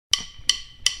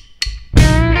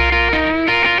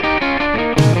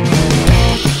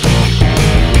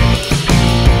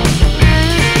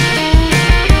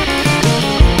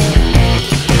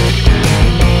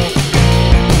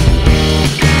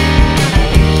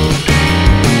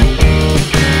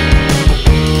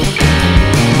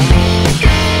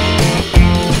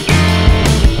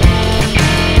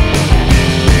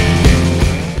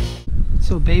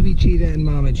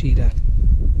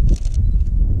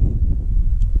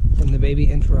baby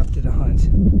interrupted a hunt.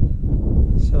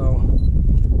 So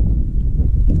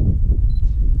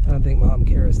I don't think Mom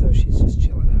cares though. She's just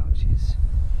chilling out.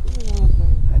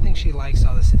 I think she likes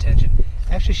all this attention.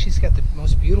 Actually, she's got the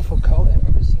most beautiful coat I've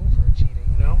ever seen for a cheetah,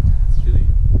 you know?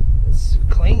 It's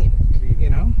clean, you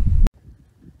know?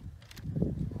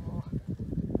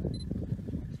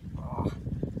 Oh.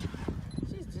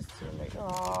 She's just silly.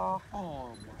 Oh.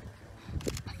 Oh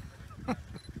my God.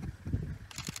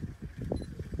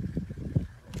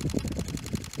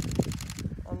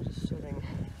 I'm just shooting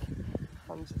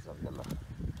hundreds of them.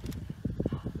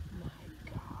 Oh my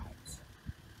God.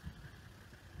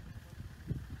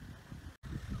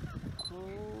 Oh my God.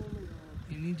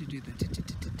 You need to do the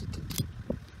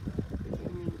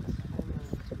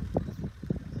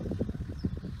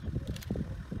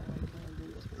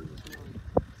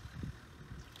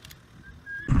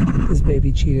This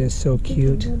baby cheetah is so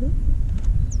cute.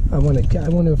 I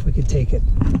wonder if we could take it.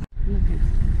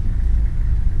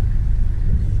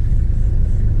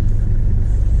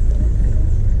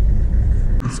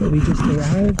 So we just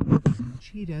arrived with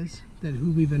cheetahs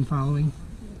who we've been following,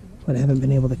 but haven't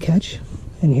been able to catch.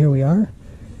 And here we are.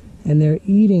 And they're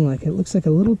eating like, it looks like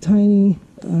a little tiny,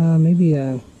 maybe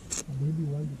a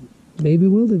baby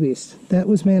wildebeest. That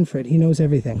was Manfred. He knows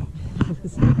everything.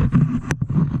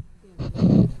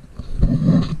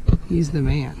 He's the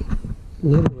man.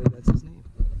 Literally, that's his name.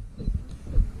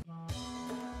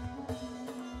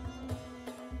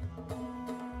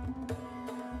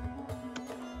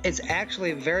 It's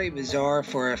actually very bizarre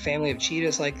for a family of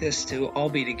cheetahs like this to all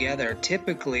be together.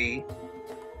 Typically,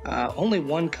 only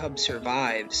one cub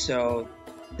survives, so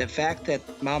the fact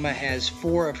that Mama has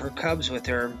 4 of her cubs with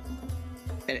her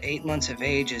at 8 months of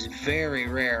age is very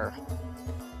rare.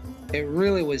 It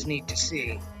really was neat to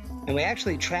see. And we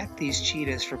actually tracked these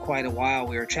cheetahs for quite a while.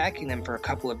 We were tracking them for a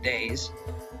couple of days.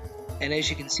 And as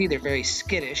you can see, they're very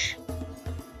skittish.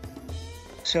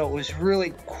 So it was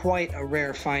really quite a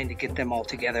rare find to get them all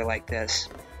together like this.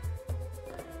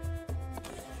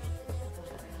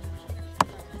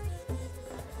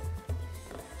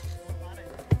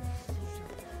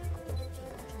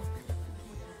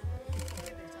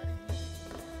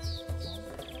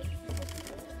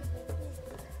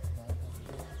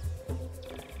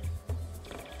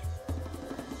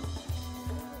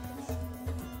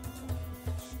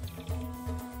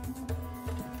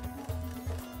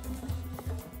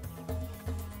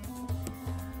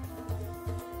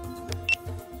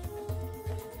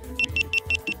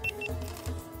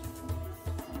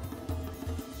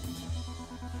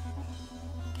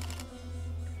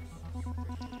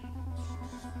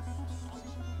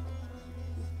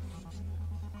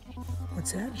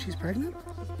 What's that? She's pregnant?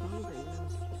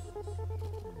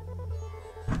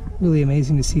 Really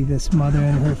amazing to see this mother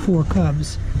and her 4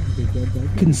 cubs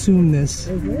consume this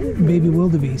baby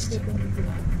wildebeest.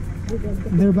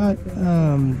 They're about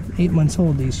 8 months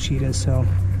old, these cheetahs, so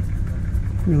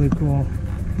really cool.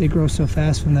 They grow so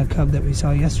fast from that cub that we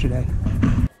saw yesterday.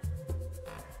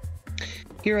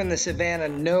 Here in the savannah,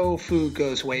 no food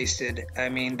goes wasted. I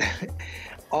mean,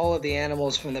 all of the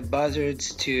animals from the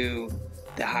buzzards to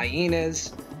the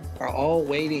hyenas are all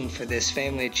waiting for this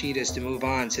family of cheetahs to move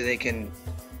on so they can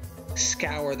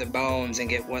scour the bones and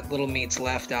get what little meat's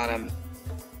left on them.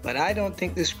 But I don't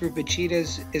think this group of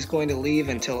cheetahs is going to leave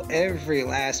until every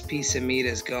last piece of meat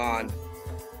is gone.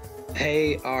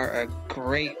 They are a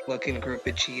great looking group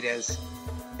of cheetahs,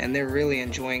 and they're really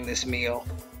enjoying this meal.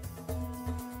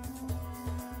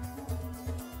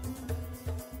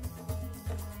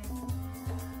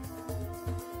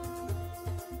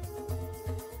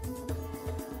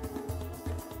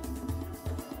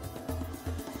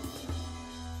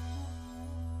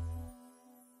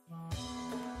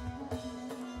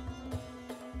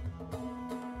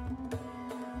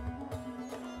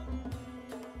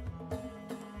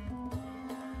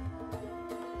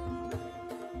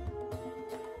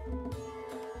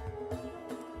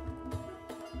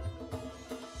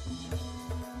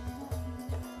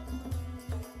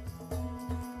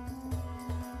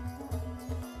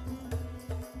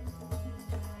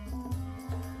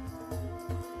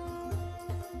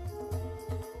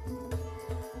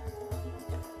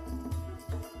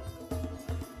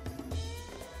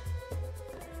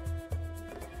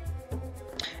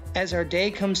 As our day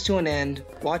comes to an end,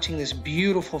 watching this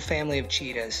beautiful family of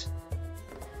cheetahs,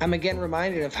 I'm again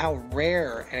reminded of how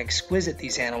rare and exquisite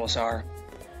these animals are.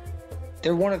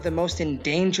 They're one of the most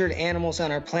endangered animals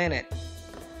on our planet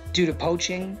due to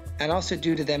poaching and also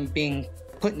due to them being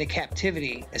put into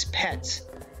captivity as pets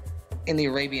in the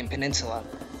Arabian Peninsula.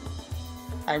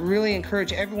 I really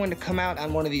encourage everyone to come out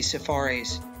on one of these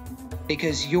safaris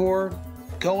because your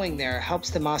going there helps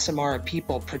the Maasai Mara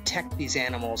people protect these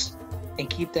animals and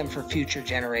keep them for future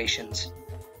generations.